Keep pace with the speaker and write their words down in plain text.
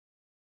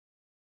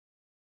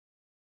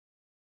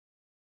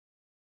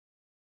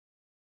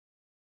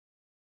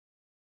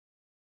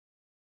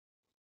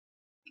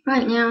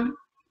Right now,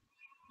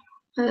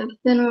 I've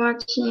been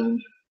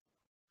watching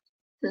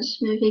this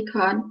movie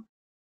called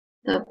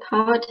The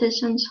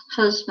Politician's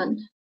Husband,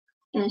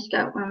 and it's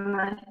got one of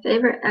my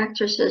favorite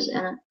actresses in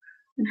it,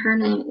 and her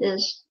name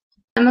is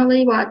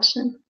Emily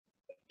Watson.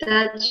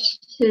 That's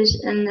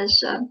who's in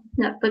this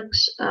Netflix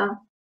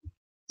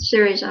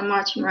series I'm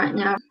watching right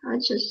now. I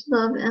just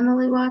love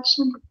Emily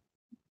Watson.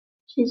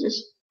 She's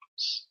just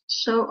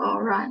so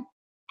alright.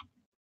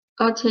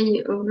 I'll tell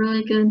you a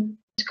really good.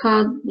 It's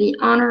called The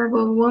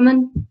Honorable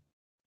Woman.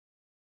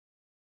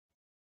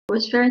 It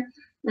was very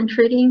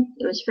intriguing.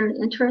 It was very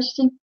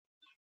interesting.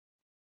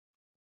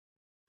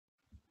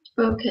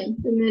 Okay,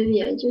 the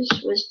movie I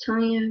just was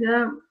telling you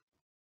about.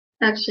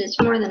 Actually,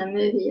 it's more than a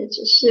movie. It's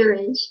a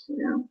series.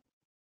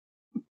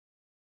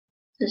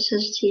 This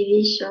is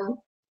TV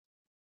show.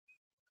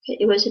 Okay,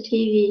 it was a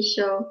TV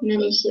show,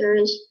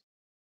 miniseries.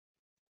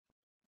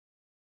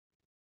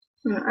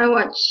 I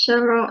watched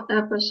several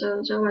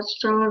episodes. I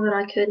watched all of it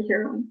I could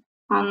here on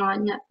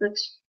online Netflix.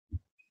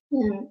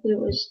 And it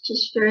was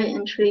just very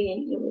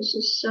intriguing. It was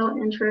just so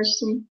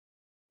interesting.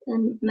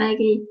 And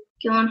Maggie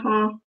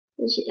Gyllenhaal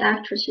is the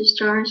actress who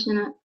stars in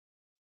it.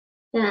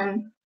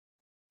 And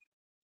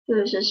it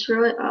was this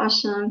really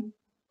awesome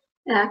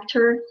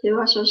actor who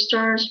also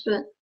stars,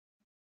 but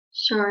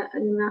sorry, I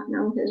do not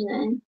know his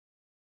name.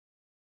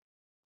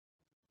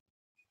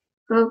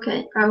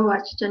 Okay, I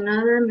watched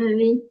another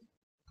movie,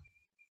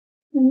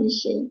 let me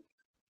see,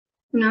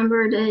 a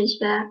number of days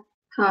back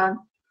called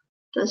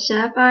The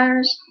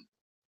Sapphires.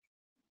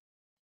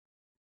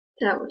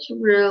 That was a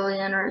really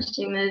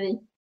interesting movie.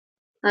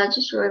 I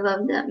just really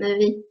loved that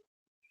movie.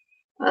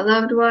 I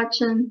loved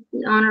watching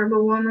The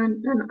Honorable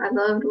Woman, and I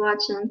loved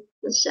watching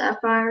The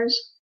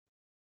Sapphires.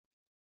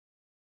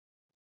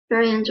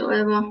 Very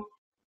enjoyable.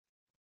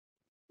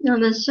 Now,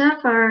 The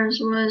Sapphires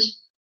was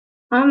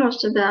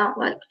almost about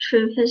like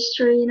true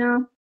history,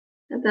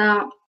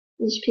 about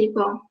these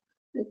people.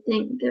 I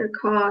think they're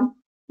called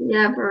the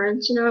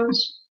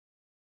Aboriginals,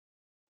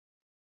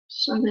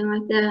 something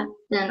like that,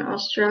 in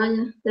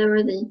Australia. They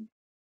were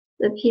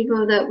the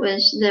people that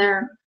was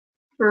there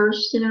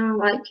first,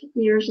 like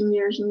years and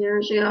years and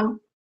years ago.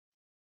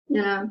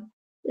 They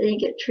didn't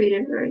get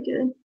treated very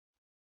good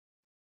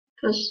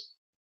because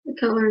the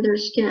color of their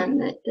skin,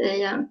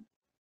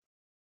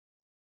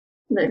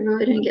 they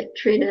really didn't get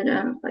treated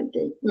like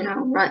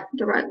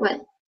the right way.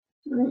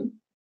 I mean,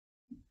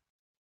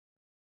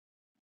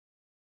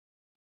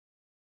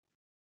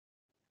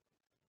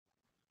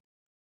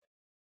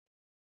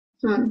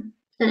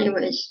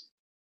 anyways,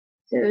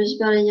 there was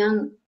about a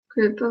young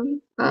group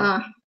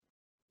of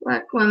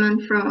black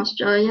women from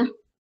Australia.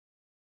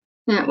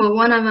 And well,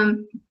 one of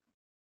them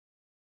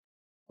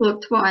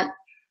looked white,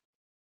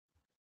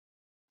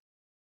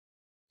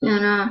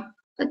 and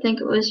I think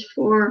it was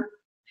four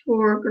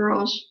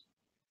girls,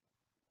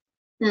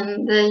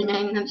 and they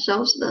named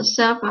themselves the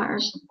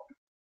Sapphires,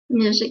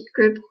 music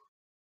group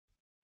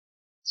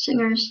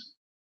singers.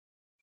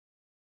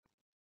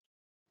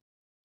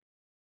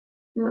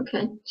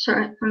 Okay,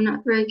 sorry, I'm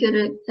not very good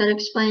at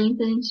explaining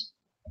things.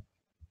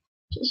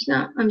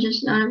 I'm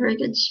just not a very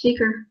good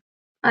speaker.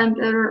 I'm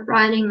better at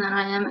writing than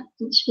I am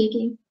at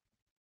speaking.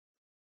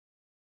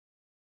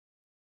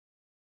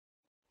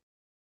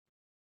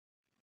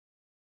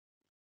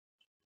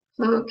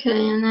 Okay,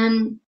 and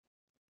then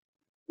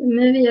the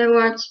movie I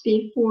watched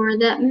before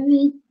that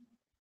movie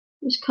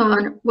was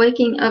called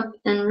Waking Up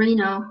in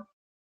Reno,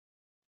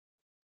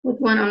 with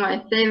one of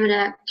my favorite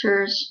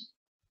actors.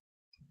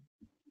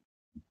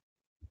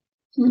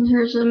 And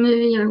here's a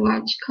movie I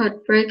watched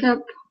called Breakup,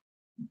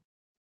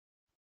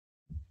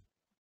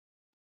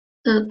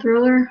 the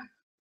thriller.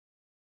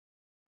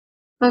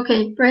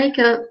 Okay,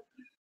 Breakup.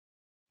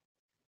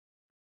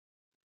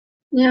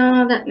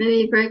 That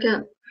movie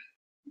Breakup.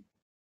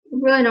 I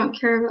really don't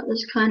care about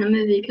this kind of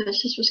movie because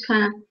this was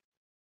kind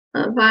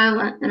of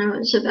violent, and it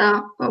was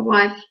about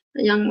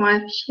a young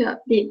wife. She got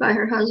beat by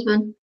her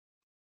husband,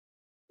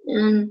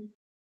 and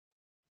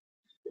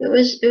it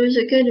was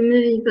a good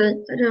movie, but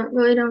I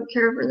really don't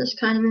care for this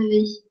kind of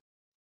movies.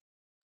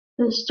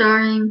 It was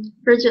starring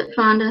Bridget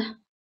Fonda,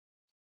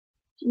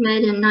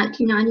 made in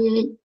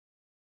 1998.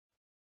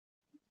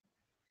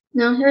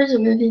 Now here's a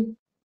movie.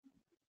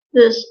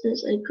 This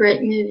is a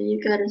great movie.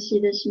 You gotta see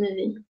this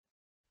movie.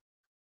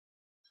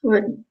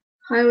 Would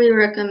highly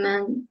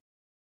recommend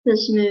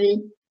this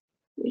movie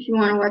if you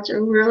want to watch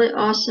a really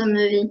awesome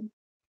movie.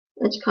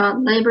 It's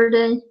called Labor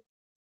Day.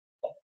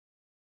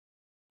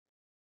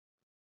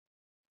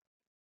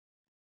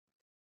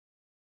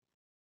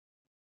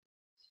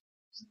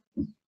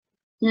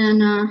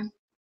 And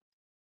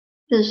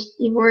this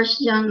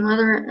divorced young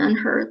mother and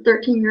her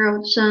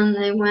 13-year-old son,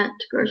 they went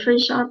grocery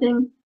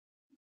shopping,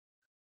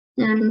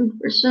 and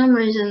for some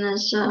reason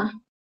this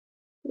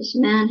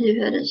man who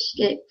had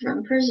escaped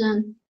from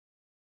prison,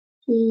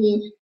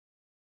 he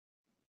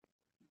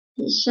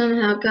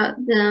somehow got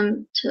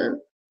them to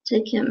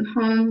take him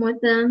home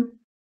with them,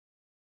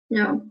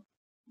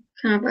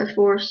 kind of by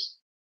force.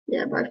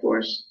 Yeah, by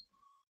force.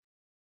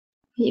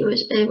 He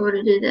was able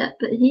to do that,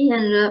 but he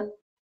ended up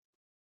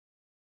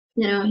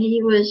You know, he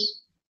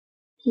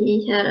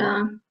had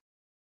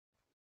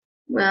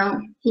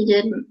well, he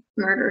did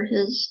murder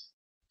his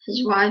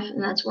wife,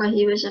 and that's why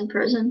he was in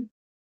prison.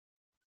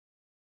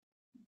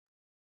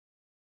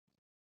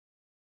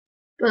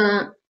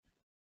 But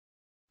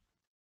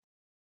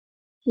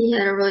he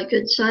had a really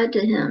good side to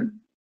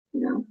him,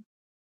 you know.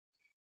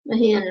 But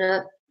he ended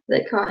up,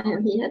 they caught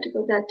him. He had to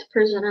go back to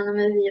prison in the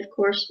movie, of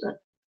course,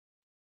 but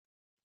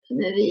the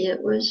movie,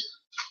 it was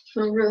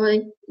a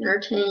really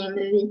entertaining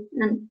movie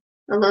and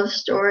a love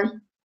story.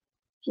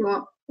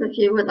 If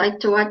you would like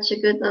to watch a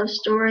good love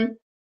story,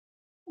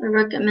 I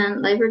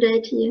recommend Labor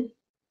Day to you,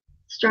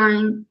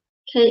 starring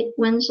Kate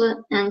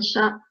Winslet and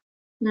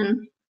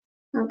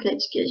okay,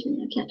 excuse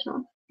me, I can't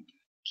talk.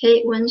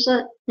 Kate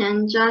Winslet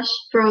and Josh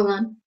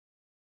Brolin.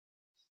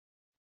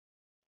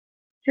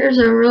 Here's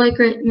a really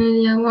great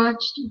movie I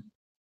watched.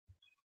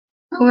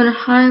 I would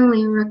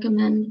highly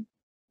recommend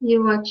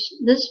you watch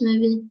this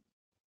movie.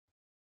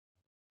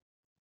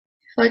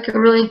 Like a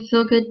really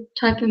feel-good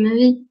type of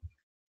movie.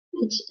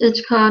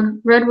 It's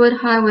called Redwood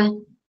Highway.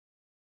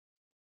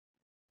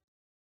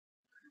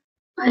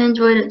 I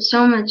enjoyed it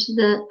so much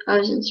that I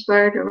was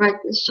inspired to write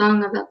this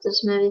song about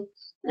this movie,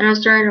 and I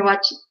started to write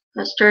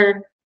the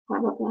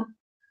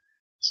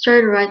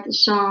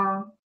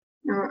song,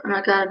 and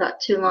I got about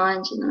 2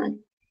 lines, and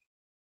then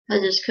I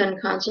just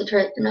couldn't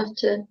concentrate enough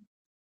to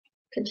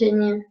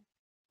continue.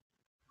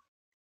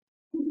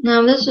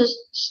 Now this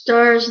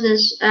stars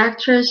this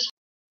actress,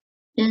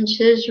 and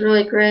she's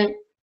really great.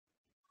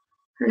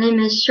 Her name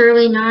is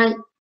Shirley Knight.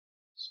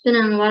 She's been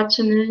in lots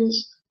of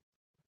movies.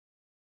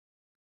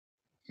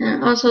 And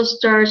it also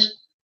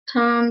stars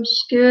Tom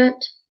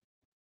Skerritt.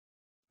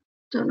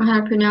 Don't know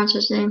how to pronounce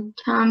his name.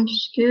 Tom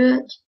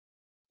Skerritt.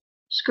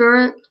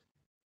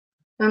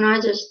 And I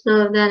just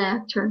love that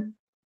actor.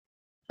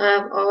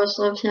 I've always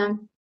loved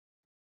him.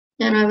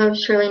 And I love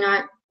Shirley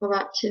Knight a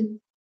lot too.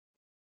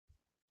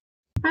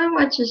 I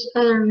watched this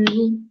other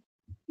movie.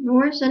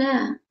 Where's it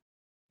at?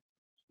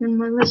 In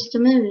my list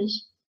of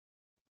movies.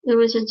 It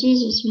was a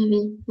Jesus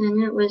movie,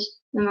 and it was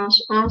the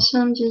most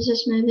awesome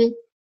Jesus movie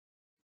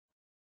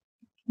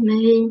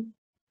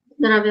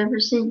that I've ever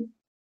seen.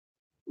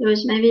 It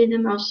was maybe the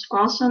most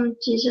awesome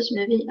Jesus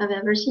movie I've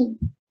ever seen.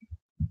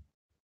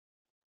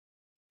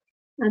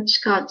 That's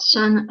called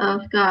Son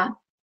of God,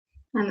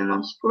 and the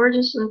most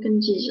gorgeous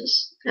looking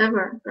Jesus I've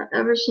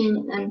ever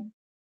seen in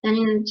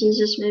any of the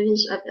Jesus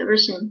movies I've ever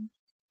seen.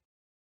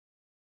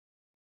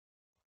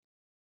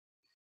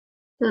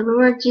 The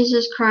Lord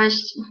Jesus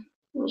Christ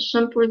was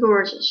simply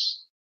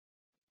gorgeous.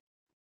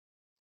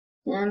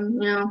 And,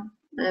 you know,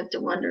 I have to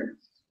wonder,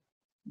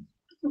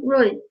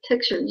 really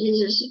picture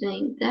Jesus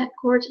being that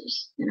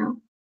gorgeous, you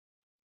know.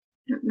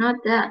 Not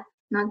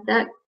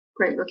that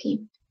great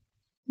looking,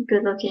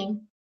 good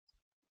looking.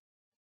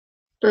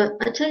 But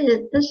I tell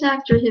you, this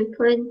actor who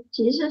played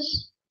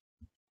Jesus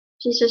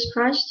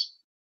Christ,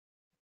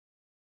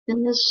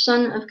 in this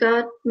Son of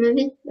God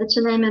movie, that's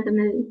the name of the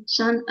movie,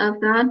 Son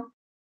of God,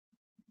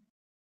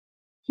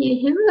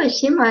 he really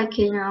seemed like,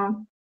 you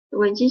know, the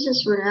way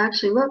Jesus would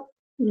actually look,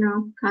 you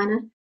know, kind of,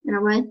 in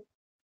a way.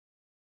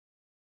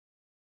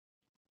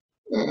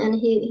 And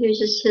he was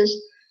just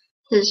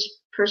his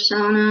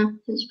persona,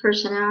 his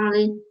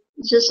personality,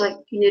 it's just like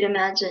you'd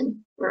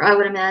imagine, or I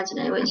would imagine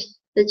anyways,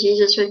 that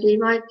Jesus would be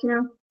like, you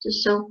know,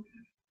 just so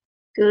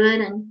good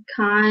and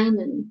kind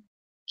and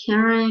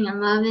caring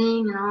and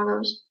loving and all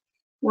those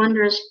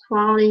wondrous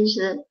qualities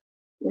that,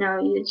 you know,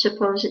 you'd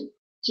suppose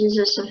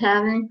Jesus of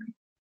having.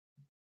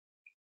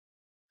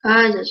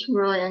 I just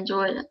really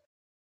enjoyed it.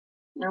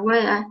 In a way,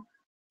 if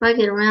I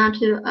get around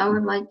to, I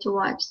would like to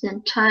watch the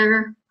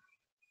entire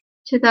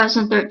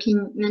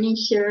 2013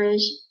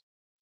 miniseries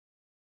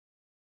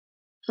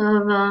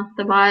of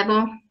the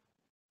Bible.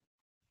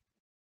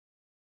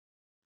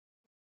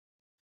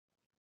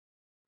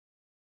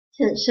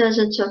 It says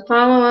it's a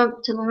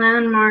follow-up to the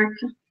landmark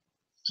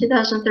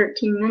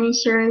 2013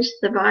 miniseries,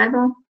 The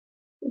Bible.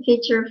 The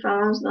feature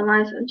follows the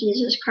life of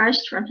Jesus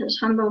Christ from his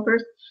humble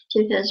birth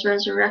to his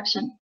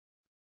resurrection.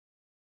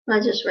 I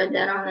just read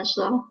that on this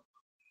little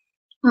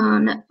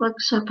Netflix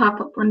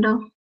pop-up window.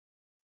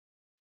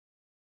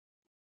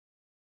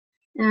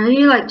 And if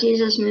you like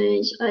Jesus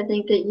movies, I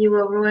think that you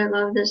will really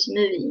love this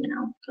movie, you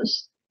know,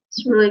 because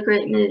it's a really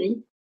great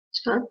movie.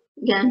 It's called,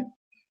 again,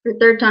 the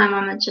third time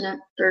I'll mention it,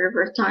 third or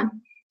fourth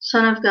time,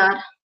 Son of God.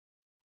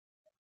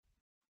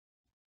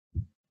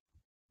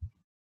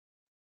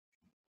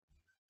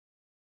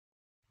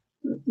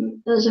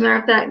 As a matter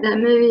of fact, that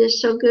movie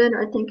is so good,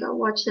 I think I'll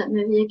watch that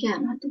movie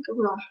again. I think I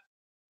will.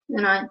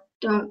 And I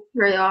don't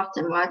very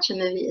often watch a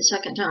movie a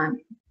second time,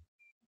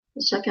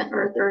 a second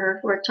or third or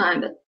fourth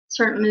time, but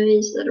certain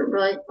movies that are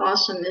really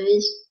awesome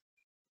movies,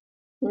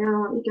 you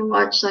know, you can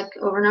watch like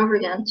over and over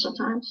again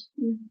sometimes.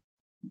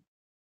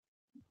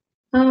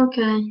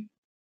 Okay,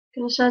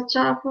 guess that's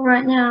all for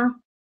right now.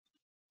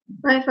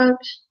 Bye,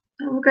 folks.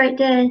 Have a great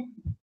day.